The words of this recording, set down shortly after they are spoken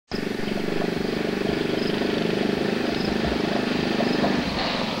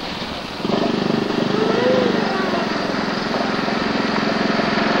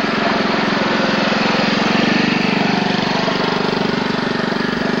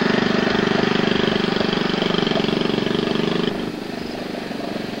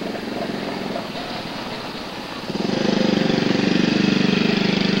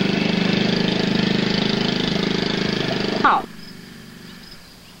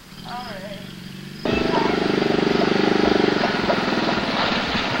Alright.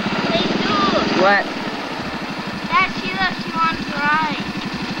 Hey, dude. What? That's Sheila. She wants to ride.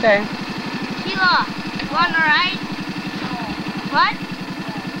 Okay. Sheila, you want to ride? What?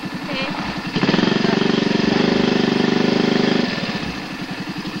 Okay.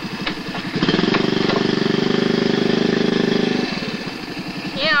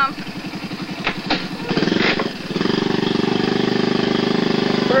 Yeah.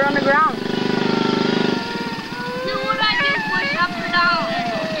 Put her on the ground. So what do I do? Push up or down?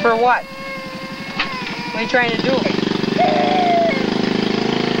 For what? What are you trying to do?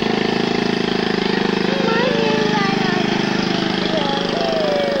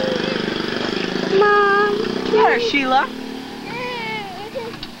 Mom. Come here, Sheila.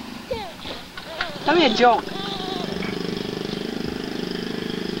 Tell me a joke.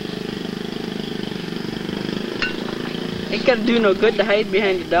 Ain't gonna do no good to hide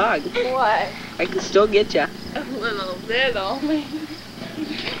behind the dog. What? I can still get ya. A little bit only.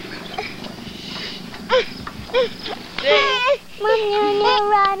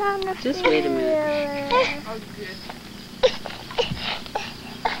 Just wait a minute. Oh, good.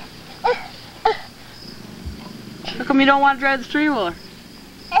 How come you don't want to drive the three-wheeler?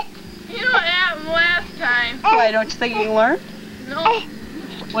 You know what happened last time? Why, don't you think you can learn? No.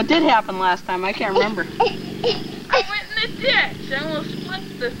 What did happen last time? I can't remember. I went in the ditch. I almost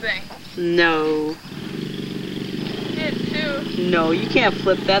flipped the thing. No. Did too. No, you can't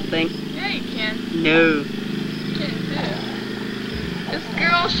flip that thing. Yeah, you can. No. You can too. This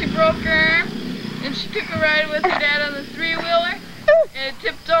girl, she broke her arm, and she took a ride with her dad on the three-wheeler, and it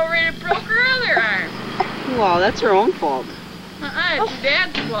tipped over and it broke her other arm. Well, that's her own fault. It's your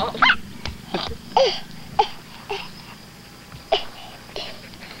dad's fault.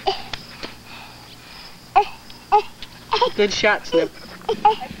 Good shot, Snip.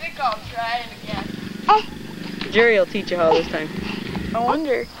 I think I'll try it again. Jere will teach you how this time. I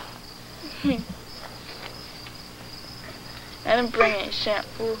wonder. I didn't bring any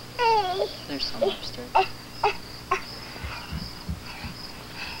shampoo. There's some upstairs.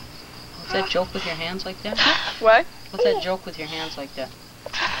 What's that joke with your hands like that? What? What's that joke with your hands like that?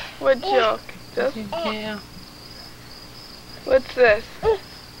 What joke? This? Yeah. What's this?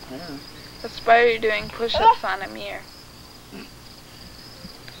 Yeah. A spider doing push-ups on a mirror.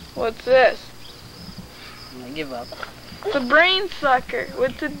 What's this? I give up. It's a brain sucker.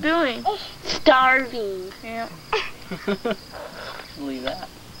 What's it doing? Starving. Yeah. Believe that.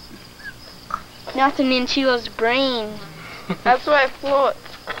 Nothing in Sheila's brain. That's why it floats.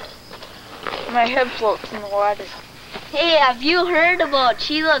 My head floats in the water. Hey, have you heard about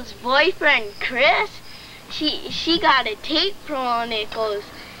Sheila's boyfriend, Chris? She got a tape from him. It goes,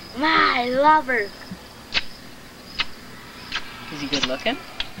 "My lover." Is he good looking?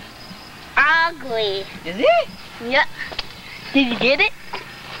 Ugly. Is he? Yeah. Did you get it?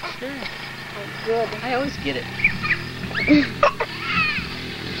 Sure. Oh, good. I always get it.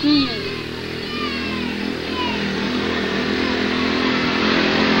 Hmm.